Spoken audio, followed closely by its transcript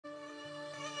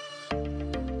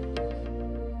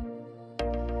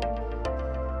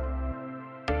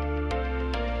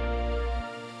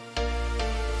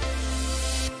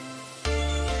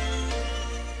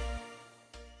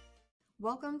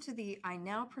Welcome to the I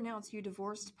Now Pronounce You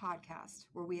Divorced podcast,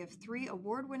 where we have three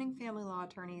award-winning family law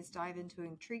attorneys dive into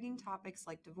intriguing topics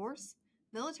like divorce,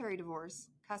 military divorce,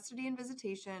 custody and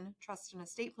visitation, trust and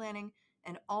estate planning,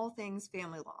 and all things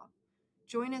family law.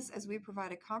 Join us as we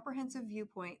provide a comprehensive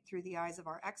viewpoint through the eyes of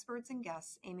our experts and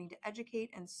guests, aiming to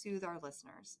educate and soothe our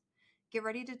listeners. Get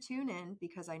ready to tune in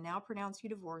because I Now Pronounce You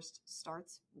Divorced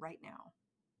starts right now.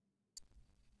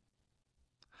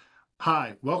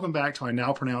 Hi, welcome back to I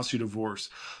Now Pronounce You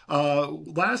Divorced.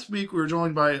 Last week we were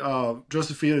joined by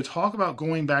Josephina to talk about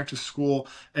going back to school,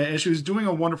 and she was doing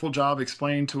a wonderful job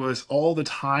explaining to us all the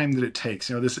time that it takes.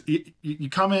 You know, you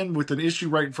come in with an issue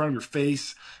right in front of your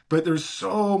face, but there's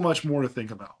so much more to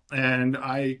think about. And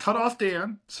I cut off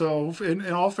Dan, so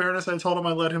in all fairness, I told him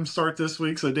I let him start this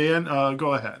week. So Dan,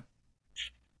 go ahead.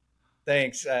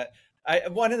 Thanks.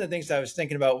 One of the things I was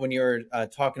thinking about when you were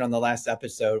talking on the last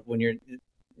episode, when you're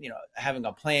having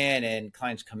a plan and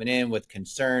clients coming in with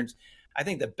concerns, I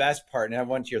think the best part, and I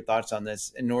want your thoughts on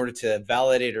this, in order to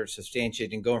validate or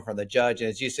substantiate and go in front of the judge, and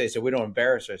as you say, so we don't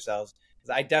embarrass ourselves,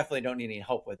 because I definitely don't need any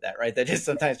help with that, right? That just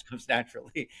sometimes comes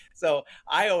naturally. So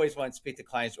I always want to speak to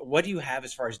clients, what do you have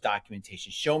as far as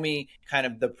documentation? Show me kind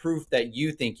of the proof that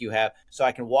you think you have so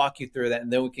I can walk you through that,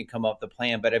 and then we can come up with a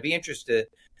plan. But I'd be interested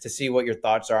to see what your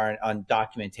thoughts are on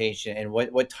documentation, and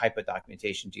what type of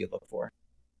documentation do you look for?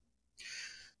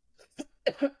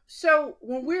 So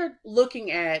when we're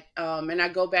looking at, and I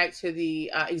go back to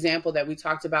the example that we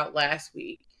talked about last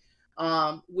week,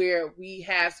 where we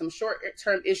have some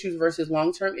short-term issues versus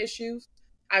long-term issues,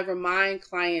 I remind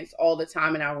clients all the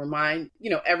time, and I remind,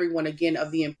 everyone again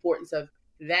of the importance of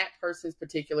that person's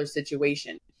particular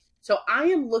situation. So I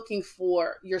am looking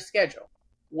for your schedule.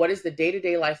 What is the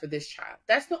day-to-day life of this child?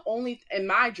 That's the only, in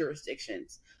my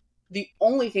jurisdictions, the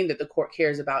only thing that the court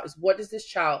cares about is what does this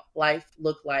child life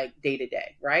look like day to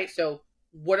day, right? So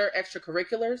what are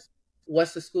extracurriculars?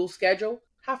 What's the school schedule?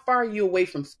 How far are you away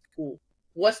from school?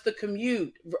 What's the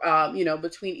commute,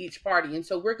 between each party? And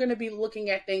so we're going to be looking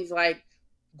at things like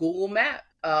Google Map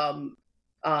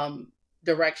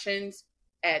directions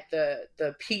at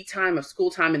the peak time of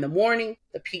school time in the morning,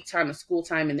 the peak time of school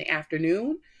time in the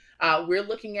afternoon. We're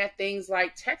looking at things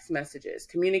like text messages,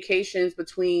 communications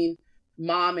between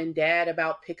mom and dad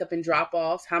about pickup and drop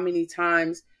offs. How many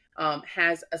times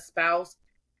has a spouse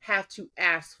have to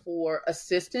ask for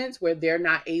assistance where they're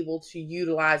not able to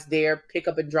utilize their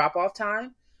pickup and drop off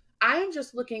time? I am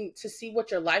just looking to see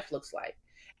what your life looks like.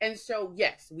 And so,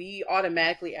 yes, we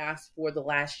automatically ask for the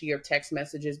last year of text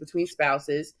messages between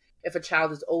spouses. If a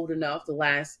child is old enough, the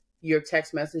last year of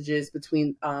text messages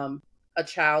between a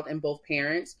child and both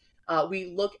parents.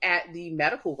 We look at the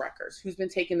medical records. Who's been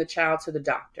taking the child to the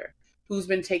doctor? Who's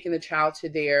been taking the child to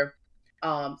their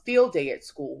field day at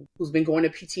school? Who's been going to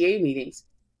PTA meetings?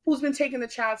 Who's been taking the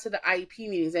child to the IEP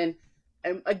meetings? And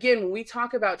again, when we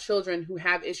talk about children who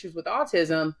have issues with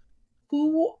autism,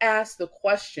 who asks the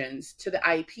questions to the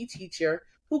IEP teacher?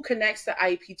 Who connects the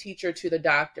IEP teacher to the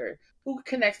doctor? Who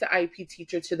connects the IEP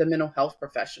teacher to the mental health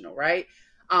professional, right?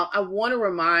 I want to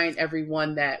remind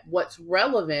everyone that what's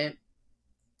relevant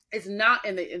is not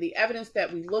in the evidence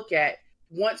that we look at.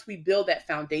 Once we build that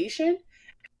foundation,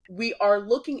 we are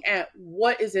looking at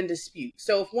what is in dispute.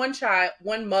 So if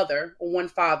one mother or one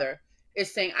father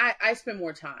is saying, I spend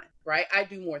more time, right? I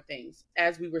do more things.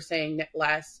 As we were saying that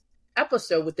last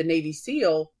episode with the Navy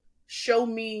SEAL, show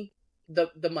me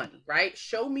the money, right?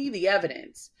 Show me the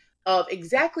evidence of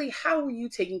exactly how are you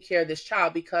taking care of this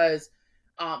child, because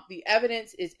the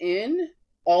evidence is in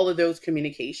all of those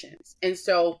communications. And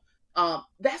so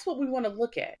that's what we want to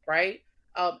look at, right?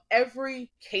 Every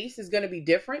case is going to be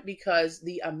different because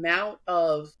the amount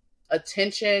of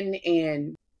attention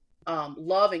and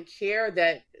love and care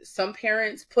that some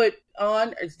parents put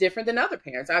on is different than other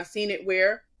parents. I've seen it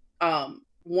where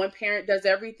one parent does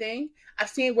everything. I've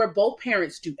seen it where both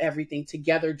parents do everything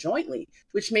together jointly,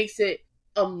 which makes it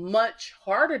a much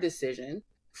harder decision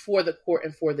for the court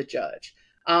and for the judge.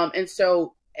 And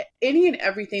so any and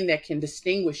everything that can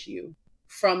distinguish you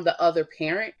from the other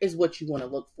parent is what you want to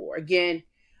look for. Again,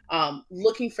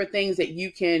 looking for things that you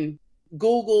can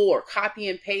Google or copy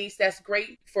and paste, that's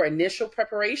great for initial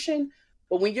preparation.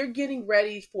 But when you're getting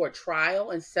ready for a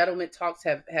trial and settlement talks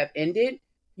have ended,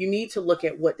 you need to look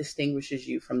at what distinguishes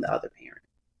you from the other parent.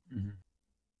 Mm-hmm.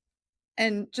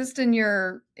 And just in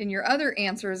your other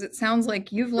answers, it sounds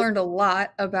like you've learned a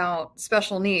lot about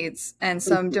special needs and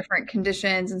some different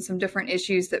conditions and some different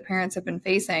issues that parents have been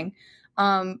facing.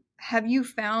 Have you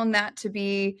found that to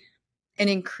be an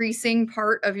increasing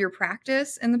part of your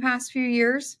practice in the past few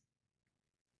years?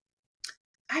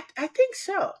 I think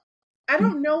so. I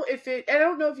don't know if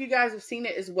you guys have seen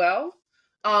it as well.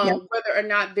 Yep. Whether or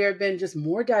not there have been just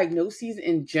more diagnoses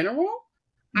in general.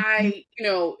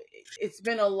 It's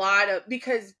been a lot of,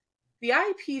 because the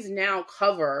IEPs now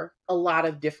cover a lot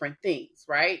of different things,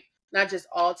 right? Not just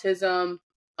autism.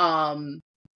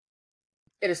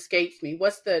 It escapes me.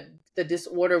 What's the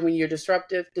disorder when you're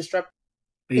disruptive?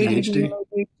 ADHD.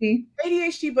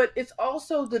 ADHD, but it's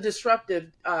also the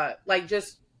disruptive, I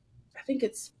think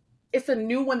it's a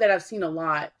new one that I've seen a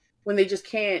lot when they just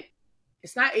can't.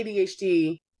 It's not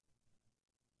ADHD.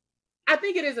 I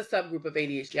think it is a subgroup of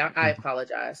ADHD. I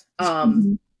apologize.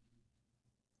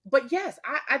 But yes,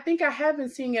 I think I have been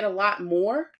seeing it a lot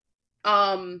more.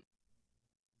 Now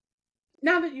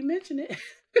that you mention it,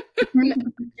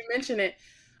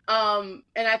 and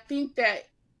I think that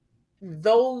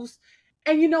those,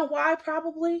 and you know why,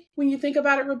 probably, when you think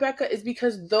about it, Rebecca, is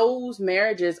because those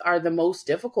marriages are the most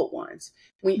difficult ones.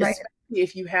 Especially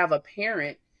if you have a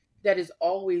parent that is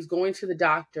always going to the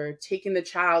doctor, taking the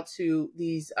child to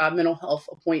these mental health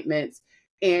appointments,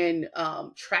 and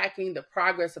tracking the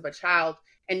progress of a child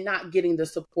and not getting the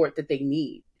support that they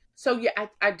need. So yeah,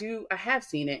 I have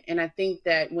seen it. And I think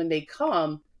that when they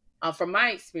come, from my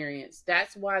experience,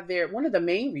 that's why they're one of the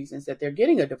main reasons that they're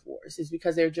getting a divorce is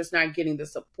because they're just not getting the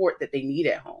support that they need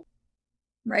at home.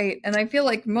 Right. And I feel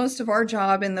like most of our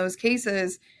job in those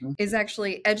cases is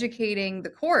actually educating the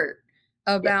court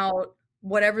about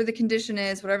whatever the condition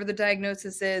is, whatever the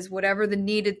diagnosis is, whatever the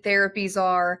needed therapies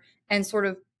are, and sort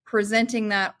of presenting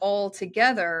that all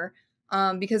together,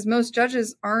 because most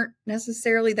judges aren't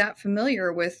necessarily that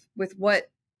familiar with what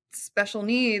special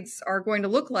needs are going to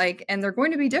look like, and they're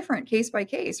going to be different case by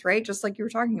case, right? Just like you were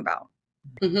talking about.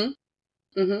 And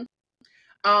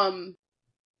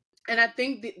I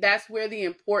think that's where the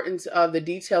importance of the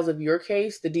details of your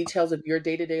case, the details of your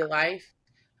day-to-day life,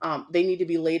 they need to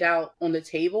be laid out on the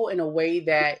table in a way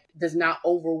that does not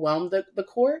overwhelm the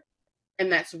court,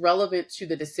 and that's relevant to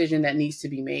the decision that needs to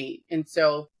be made. And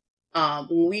so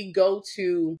when we go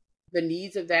to the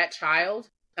needs of that child,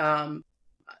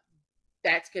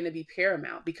 that's going to be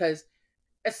paramount, because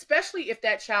especially if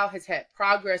that child has had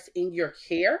progress in your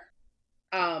care,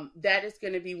 that is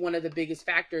going to be one of the biggest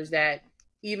factors that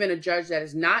even a judge that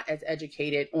is not as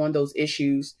educated on those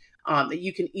issues, that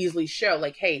you can easily show,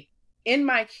 like, hey, in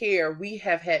my care, we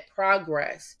have had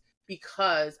progress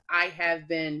because I have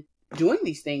been doing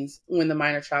these things when the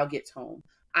minor child gets home.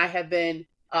 I have been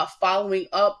following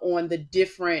up on the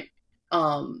different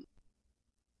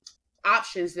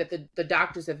options that the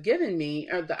doctors have given me,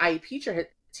 or the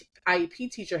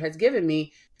IEP teacher has given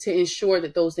me, to ensure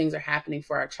that those things are happening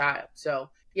for our child. So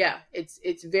yeah,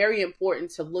 it's very important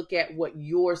to look at what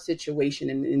your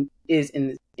situation is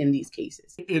in these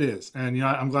cases. It is. And,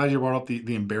 I'm glad you brought up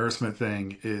the embarrassment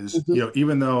thing is,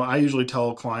 even though I usually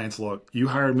tell clients, look, you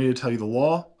hired me to tell you the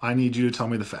law, I need you to tell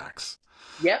me the facts.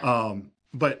 Yeah.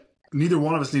 But neither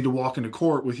one of us need to walk into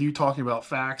court with you talking about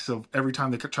facts of every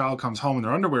time the child comes home and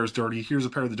their underwear is dirty, here's a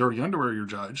pair of the dirty underwear, your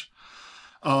judge.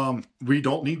 We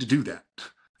don't need to do that.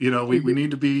 We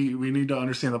need to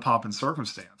understand the pomp and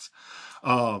circumstance.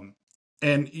 And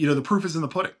the proof is in the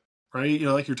pudding, right?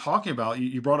 Like you're talking about,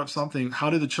 you brought up something.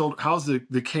 How's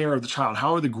the care of the child?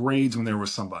 How are the grades when they're with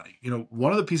somebody?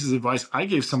 One of the pieces of advice I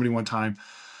gave somebody one time,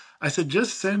 I said,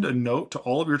 just send a note to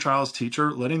all of your child's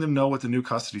teacher, letting them know what the new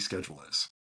custody schedule is.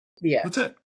 Yeah. That's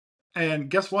it. And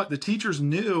guess what? The teachers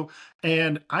knew.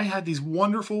 And I had these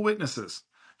wonderful witnesses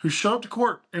who show up to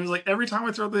court. And it was like, every time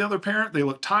I throw the other parent, they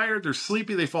look tired, they're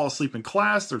sleepy, they fall asleep in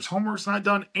class, their homework's not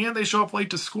done, and they show up late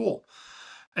to school.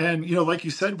 And, like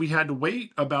you said, we had to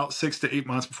wait about 6 to 8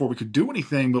 months before we could do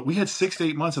anything, but we had 6 to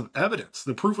 8 months of evidence.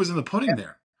 The proof was in the pudding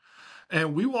there.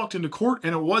 And we walked into court,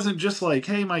 and it wasn't just like,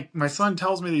 hey, my son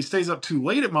tells me that he stays up too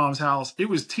late at mom's house. It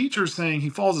was teachers saying he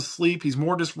falls asleep, he's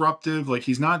more disruptive, like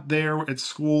he's not there at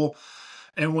school.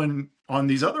 And when on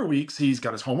these other weeks, he's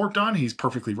got his homework done, he's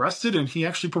perfectly rested, and he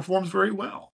actually performs very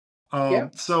well.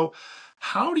 So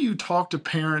how do you talk to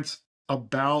parents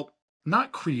about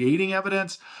not creating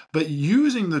evidence, but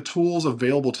using the tools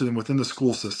available to them within the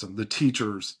school system, the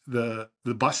teachers, the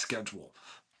bus schedule,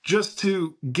 just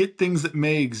to get things that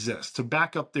may exist, to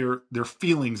back up their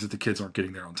feelings that the kids aren't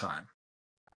getting there on time?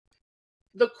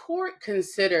 The court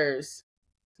considers,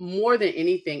 more than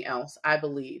anything else, I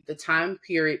believe, the time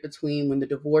period between when the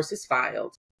divorce is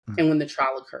filed and when the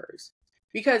trial occurs.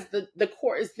 Because the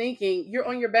court is thinking you're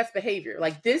on your best behavior.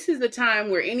 Like, this is the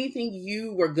time where anything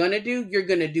you were going to do, you're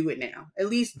going to do it now. At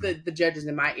least the judges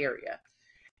in my area.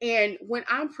 And when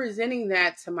I'm presenting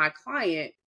that to my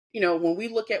client, when we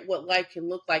look at what life can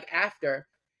look like after,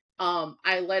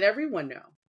 I let everyone know,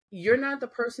 you're not the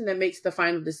person that makes the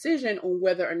final decision on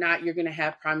whether or not you're going to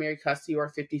have primary custody or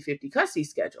a 50-50 custody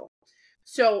schedule.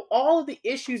 So all of the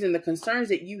issues and the concerns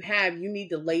that you have, you need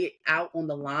to lay it out on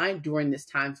the line during this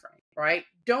time frame, right?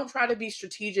 Don't try to be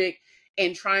strategic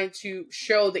and trying to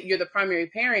show that you're the primary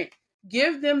parent.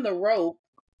 Give them the rope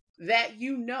that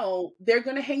they're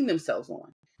going to hang themselves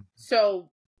on. So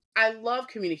I love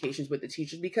communications with the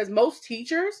teachers, because most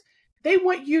teachers, they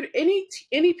want you to,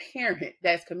 any parent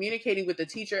that's communicating with the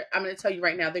teacher, I'm going to tell you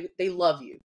right now, they love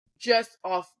you just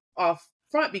off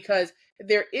front, because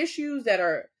there are issues that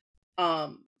are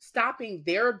stopping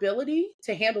their ability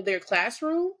to handle their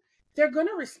classroom. They're going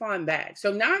to respond back.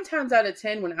 So 9 times out of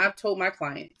 10, when I've told my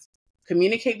clients,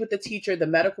 communicate with the teacher, the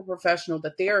medical professional,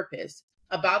 the therapist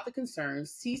about the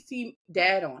concerns, CC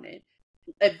dad on it,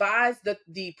 advise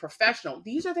the professional.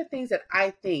 These are the things that I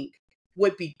think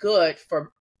would be good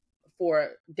for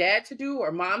dad to do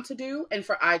or mom to do, and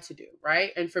for I to do,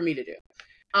 right? And for me to do.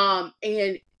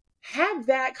 And have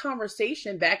that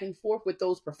conversation back and forth with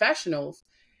those professionals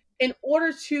in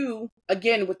order to,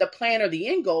 again, with the plan or the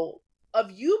end goal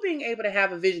of you being able to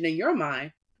have a vision in your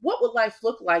mind. What would life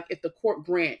look like if the court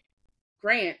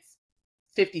grants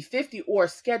 50-50 or a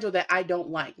schedule that I don't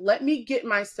like? Let me get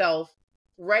myself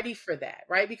ready for that,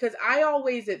 right? Because I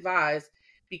always advise,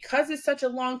 because it's such a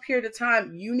long period of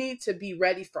time, you need to be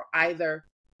ready for either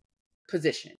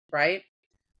position, right?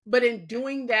 But in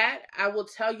doing that, I will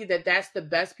tell you that that's the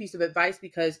best piece of advice,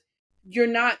 because you're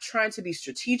not trying to be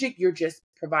strategic. You're just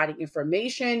providing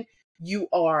information. You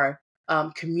are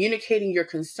communicating your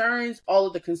concerns. All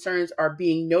of the concerns are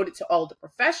being noted to all the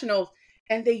professionals,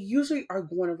 and they usually are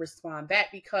going to respond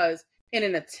back, because in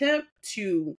an attempt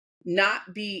to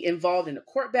not be involved in a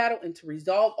court battle and to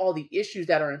resolve all the issues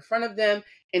that are in front of them,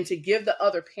 and to give the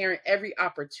other parent every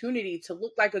opportunity to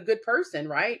look like a good person,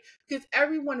 right? Because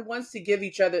everyone wants to give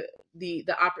each other the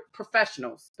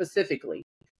professionals specifically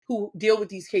who deal with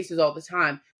these cases all the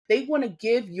time. They want to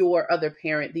give your other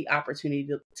parent the opportunity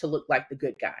to look like the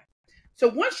good guy. So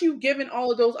once you've given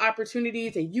all of those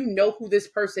opportunities and you know who this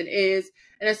person is,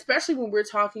 and especially when we're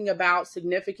talking about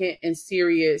significant and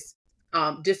serious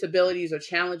disabilities or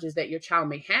challenges that your child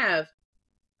may have,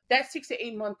 that 6 to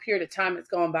 8 month period of time has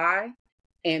gone by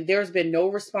and there's been no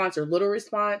response or little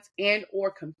response, and or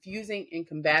confusing and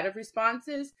combative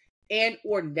responses, and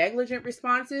or negligent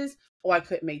responses. Oh, I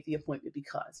couldn't make the appointment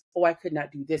because, oh, I could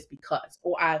not do this because,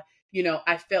 oh, I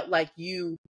felt like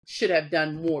you should have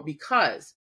done more,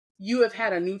 because you have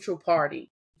had a neutral party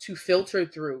to filter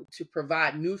through, to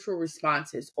provide neutral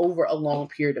responses over a long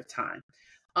period of time.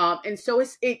 And so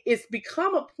it's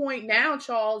become a point now,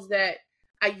 Charles, that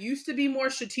I used to be more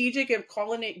strategic and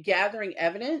calling it gathering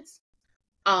evidence.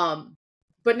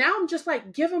 But now I'm just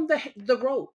like, give them the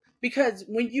rope, because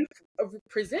when you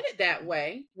present it that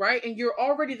way, right, and you're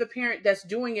already the parent that's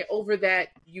doing it over that,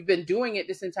 you've been doing it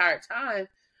this entire time,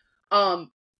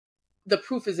 the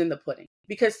proof is in the pudding.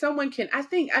 Because someone can, I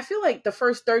feel like the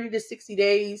first 30 to 60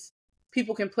 days,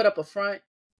 people can put up a front,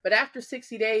 but after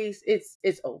 60 days,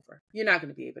 it's over. You're not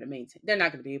going to be able to maintain. They're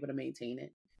not going to be able to maintain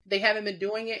it. If they haven't been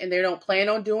doing it and they don't plan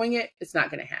on doing it, it's not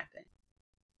going to happen.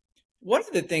 One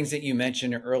of the things that you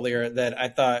mentioned earlier that I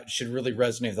thought should really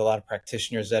resonate with a lot of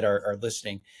practitioners that are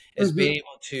listening is being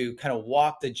able to kind of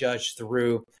walk the judge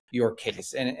through your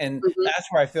case. And that's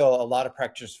where I feel a lot of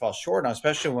practitioners fall short on,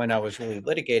 especially when I was really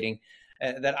litigating,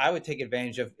 that I would take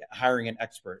advantage of hiring an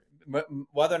expert.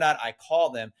 Whether or not I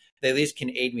call them, they at least can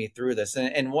aid me through this.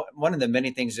 And one of the many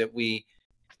things that we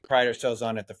pride ourselves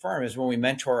on at the firm is when we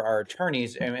mentor our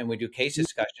attorneys and we do case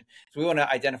discussion, so we want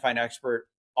to identify an expert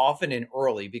often and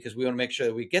early, because we want to make sure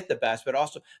that we get the best, but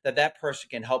also that person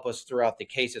can help us throughout the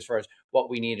case as far as what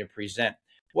we need to present.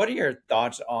 What are your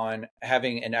thoughts on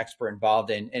having an expert involved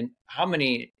and how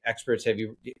many experts have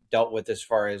you dealt with as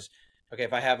far as, okay,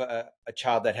 if I have a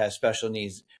child that has special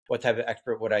needs, what type of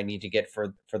expert would I need to get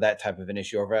for that type of an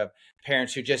issue? Or if I have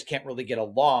parents who just can't really get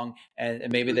along and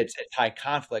maybe that's a high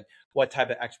conflict, what type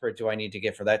of expert do I need to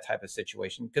get for that type of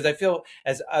situation? Because I feel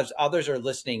as others are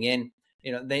listening in,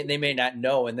 they may not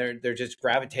know, and they're just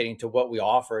gravitating to what we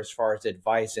offer as far as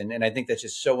advice. And I think that's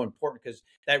just so important, because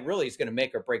that really is going to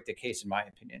make or break the case, in my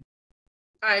opinion.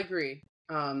 I agree.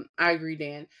 I agree,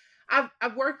 Dan.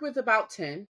 I've worked with about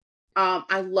 10.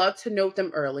 I love to note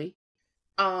them early.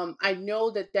 I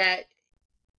know that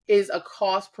is a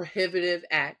cost prohibitive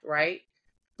act, right?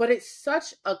 But it's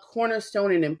such a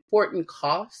cornerstone and important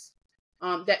cost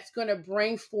that's going to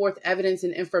bring forth evidence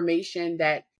and information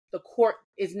that the court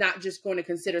is not just going to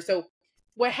consider. So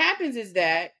what happens is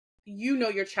that you know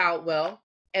your child well,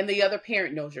 and the other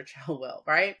parent knows your child well,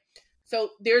 right?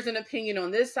 So there's an opinion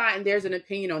on this side and there's an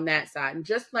opinion on that side. And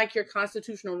just like your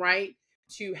constitutional right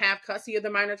to have custody of the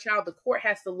minor child, the court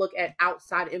has to look at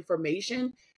outside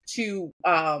information to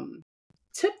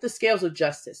tip the scales of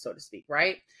justice, so to speak,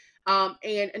 right? And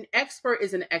an expert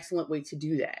is an excellent way to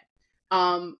do that.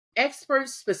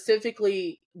 Experts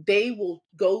specifically, they will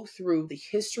go through the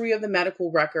history of the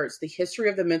medical records, the history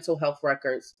of the mental health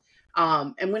records.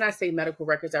 And when I say medical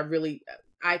records,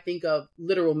 I think of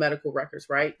literal medical records,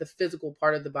 right? The physical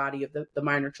part of the body of the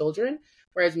minor children,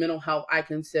 whereas mental health, I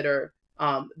consider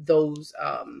those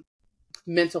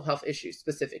mental health issues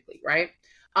specifically, right?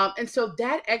 And so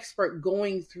that expert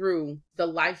going through the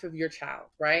life of your child,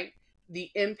 right?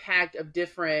 The impact of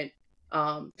different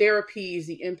therapies,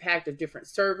 the impact of different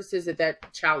services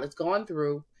that child has gone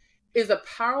through is a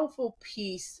powerful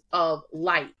piece of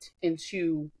light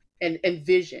into and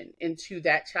vision into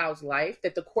that child's life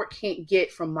that the court can't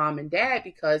get from mom and dad,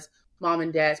 because mom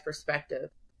and dad's perspective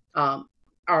are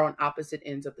on opposite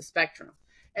ends of the spectrum.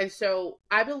 And so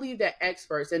I believe that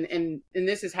experts, and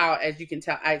this is how, as you can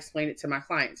tell, I explain it to my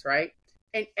clients, right?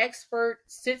 An expert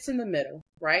sits in the middle,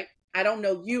 right? I don't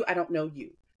know you. I don't know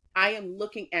you. I am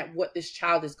looking at what this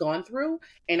child has gone through,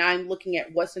 and I'm looking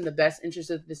at what's in the best interest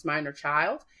of this minor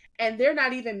child. And they're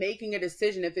not even making a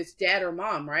decision if it's dad or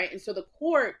mom, right? And so the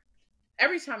court,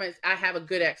 every time I have a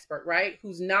good expert, right,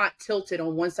 who's not tilted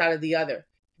on one side or the other,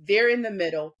 they're in the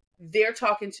middle. They're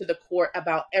talking to the court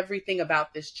about everything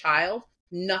about this child,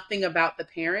 nothing about the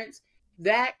parents.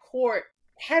 That court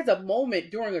has a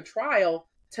moment during a trial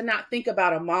to not think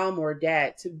about a mom or a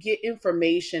dad, to get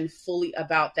information fully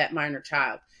about that minor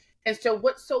child. And so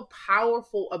what's so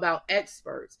powerful about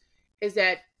experts is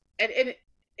that, and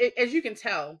as you can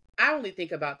tell, I only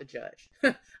think about the judge.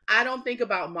 I don't think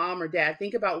about mom or dad. I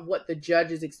think about what the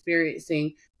judge is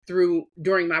experiencing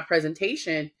during my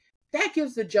presentation. That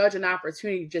gives the judge an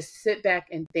opportunity to just sit back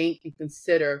and think and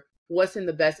consider what's in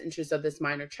the best interest of this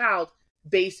minor child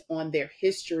based on their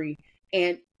history.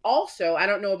 And also, I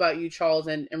don't know about you, Charles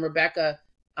and Rebecca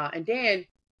and Dan,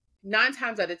 9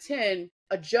 times out of 10,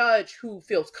 a judge who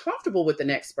feels comfortable with an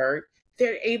expert,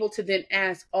 they're able to then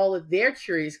ask all of their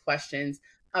curious questions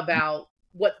about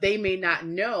what they may not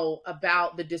know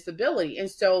about the disability.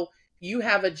 And so you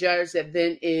have a judge that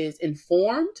then is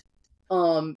informed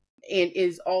and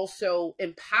is also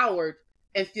empowered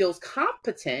and feels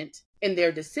competent in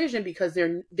their decision because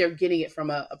they're getting it from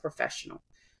a professional.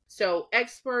 So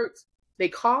experts, they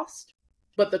cost,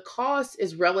 but the cost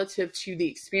is relative to the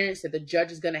experience that the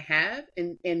judge is going to have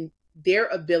and their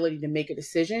ability to make a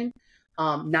decision,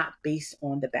 not based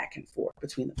on the back and forth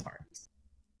between the parties.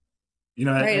 You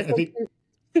know, Right. I think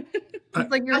It's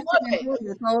like you're saying,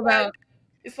 it's all about.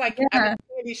 It's like at a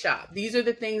candy shop. These are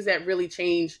the things that really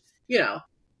change,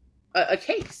 a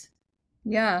case.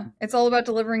 Yeah, it's all about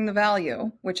delivering the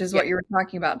value, which is what you were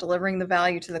talking about, delivering the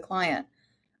value to the client.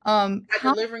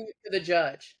 Delivering it to the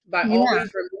judge by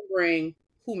always remembering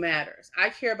who matters. I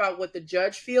care about what the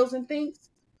judge feels and thinks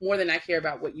more than I care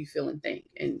about what you feel and think.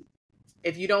 And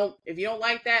if you don't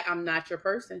like that, I'm not your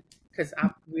person, because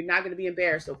we're not going to be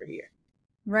embarrassed over here.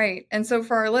 Right. And so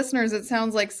for our listeners, it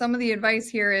sounds like some of the advice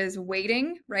here is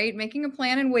waiting, right? Making a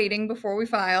plan and waiting before we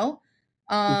file.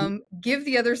 Give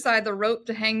the other side the rope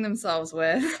to hang themselves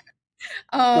with.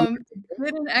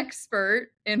 Get an expert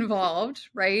involved,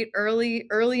 right? Early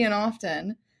and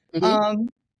often.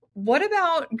 What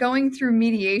about going through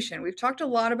mediation? We've talked a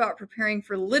lot about preparing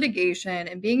for litigation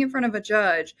and being in front of a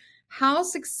judge. How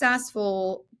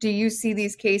successful do you see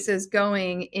these cases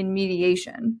going in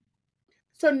mediation?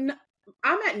 So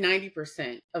I'm at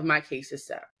 90% of my cases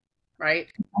set up,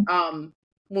 right?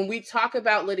 When we talk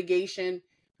about litigation,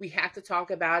 we have to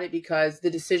talk about it because the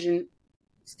decision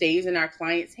stays in our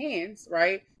client's hands,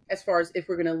 right? As far as if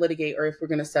we're going to litigate or if we're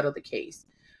going to settle the case.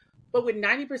 But with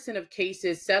 90% of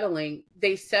cases settling,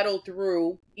 they settle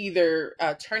through either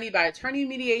attorney by attorney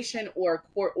mediation or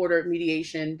court ordered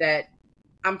mediation that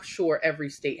I'm sure every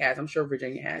state has. I'm sure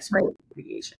Virginia has court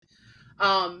mediation.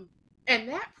 And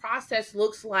that process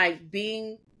looks like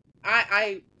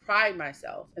I pride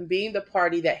myself in being the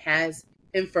party that has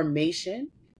information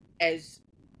as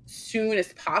soon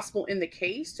as possible in the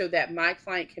case so that my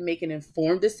client can make an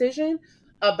informed decision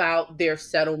about their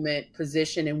settlement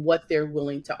position and what they're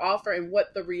willing to offer and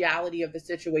what the reality of the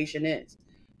situation is.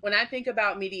 When I think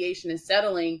about mediation and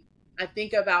settling, I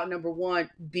think about, number one,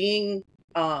 being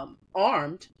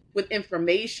armed with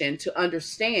information to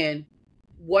understand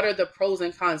what are the pros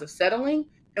and cons of settling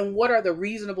and what are the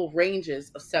reasonable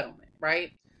ranges of settlement,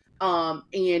 right?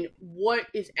 And what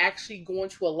is actually going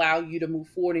to allow you to move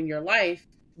forward in your life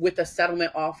with a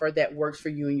settlement offer that works for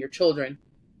you and your children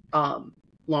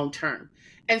long term.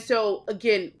 And so,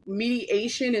 again,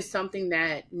 mediation is something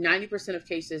that 90% of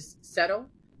cases settle.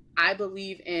 I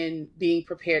believe in being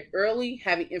prepared early,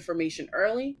 having information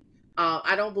early.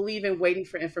 I don't believe in waiting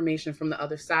for information from the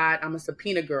other side. I'm a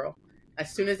subpoena girl.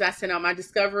 As soon as I send out my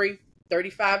discovery,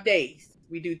 35 days.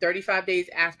 We do 35 days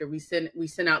after we send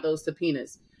out those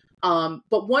subpoenas.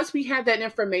 But once we have that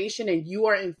information and you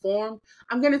are informed,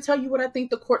 I'm going to tell you what I think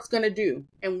the court's going to do.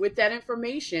 And with that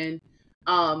information,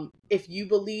 if you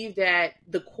believe that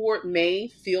the court may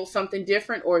feel something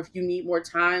different, or if you need more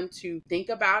time to think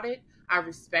about it, I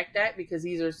respect that, because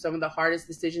these are some of the hardest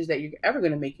decisions that you're ever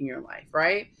going to make in your life,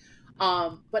 right?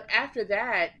 But after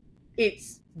that,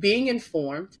 it's being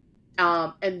informed,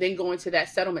 and then going to that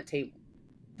settlement table.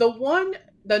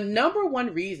 The number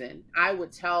one reason I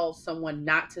would tell someone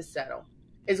not to settle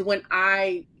is when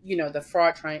the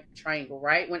fraud triangle,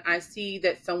 right? When I see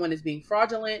that someone is being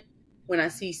fraudulent, when I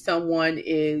see someone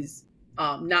is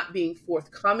not being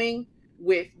forthcoming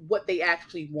with what they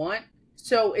actually want.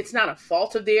 So it's not a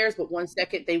fault of theirs, but 1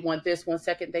 second they want this, 1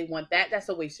 second they want that. That's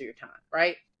a waste of your time,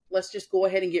 right? Let's just go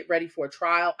ahead and get ready for a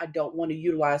trial. I don't want to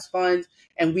utilize funds,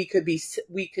 and we could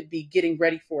be getting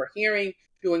ready for a hearing,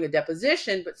 doing a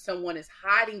deposition, but someone is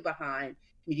hiding behind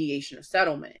mediation or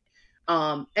settlement.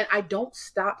 And I don't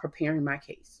stop preparing my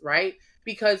case, right?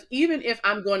 Because even if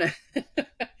I'm going to,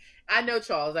 I know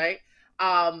Charles, right?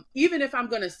 Even if I'm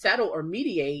going to settle or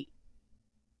mediate,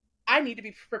 I need to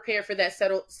be prepared for that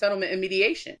settlement and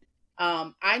mediation.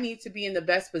 I need to be in the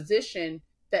best position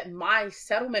that my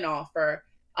settlement offer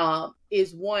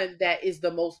is one that is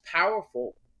the most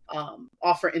powerful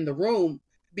offer in the room,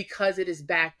 because it is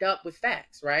backed up with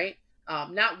facts, right?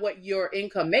 Not what your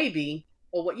income may be,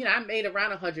 or what, I made around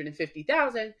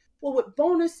 150,000. Well, with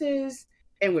bonuses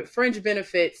and with fringe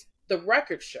benefits, the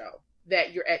records show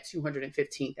that you're at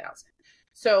 215,000.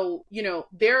 So,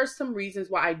 there are some reasons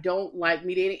why I don't like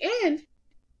mediating,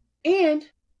 and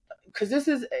because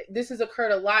this has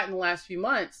occurred a lot in the last few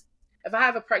months. If I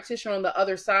have a practitioner on the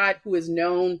other side who is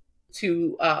known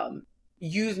to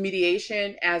use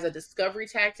mediation as a discovery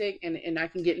tactic, and I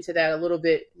can get into that a little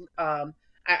bit.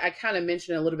 I kind of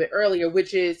mentioned a little bit earlier,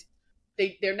 which is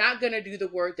they're not going to do the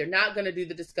work. They're not going to do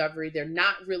the discovery. They're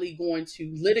not really going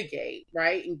to litigate,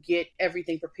 right, and get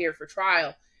everything prepared for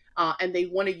trial. And they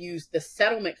want to use the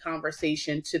settlement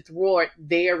conversation to thwart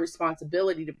their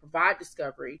responsibility to provide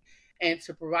discovery and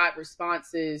to provide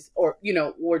responses, or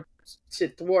to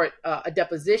thwart a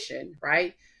deposition,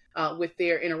 right? With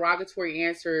their interrogatory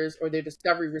answers or their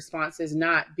discovery responses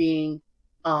not being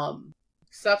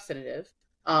substantive.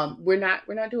 We're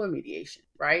not doing mediation,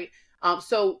 right?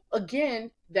 So again,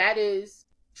 that is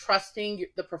trusting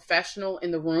the professional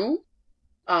in the room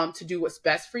to do what's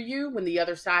best for you. When the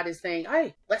other side is saying,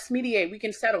 "Hey, let's mediate, we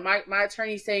can settle," my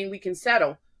attorney's saying we can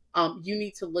settle, you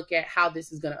need to look at how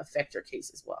this is going to affect your case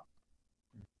as well.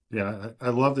 Yeah, I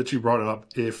love that you brought it up.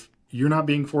 If you're not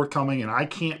being forthcoming and I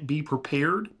can't be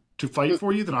prepared to fight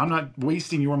for you, then I'm not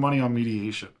wasting your money on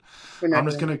mediation. I'm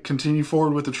just going to continue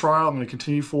forward with the trial. I'm going to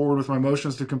continue forward with my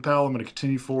motions to compel. I'm going to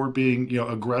continue forward being,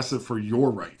 aggressive for your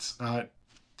rights, not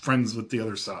friends with the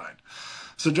other side.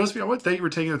 So, Josephine, I want to thank you for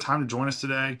taking the time to join us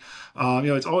today.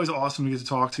 It's always awesome to get to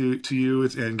talk to you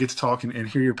and get to talk and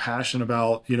hear your passion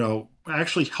about,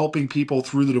 actually helping people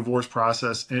through the divorce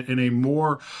process in a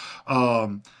more,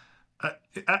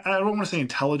 I don't want to say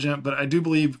intelligent, but I do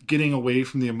believe getting away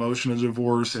from the emotion of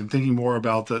divorce and thinking more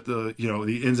about the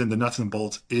ins and the nuts and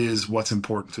bolts is what's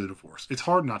important to the divorce. It's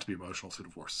hard not to be emotional to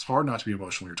divorce. It's hard not to be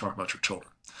emotional when you're talking about your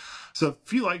children. So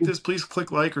if you like this, please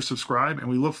click like or subscribe, and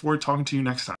we look forward to talking to you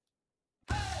next time.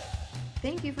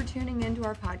 Thank you for tuning in to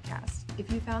our podcast.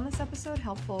 If you found this episode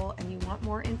helpful and you want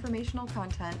more informational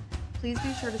content, please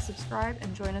be sure to subscribe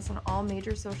and join us on all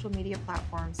major social media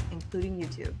platforms, including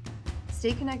YouTube.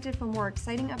 Stay connected for more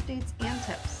exciting updates and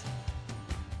tips.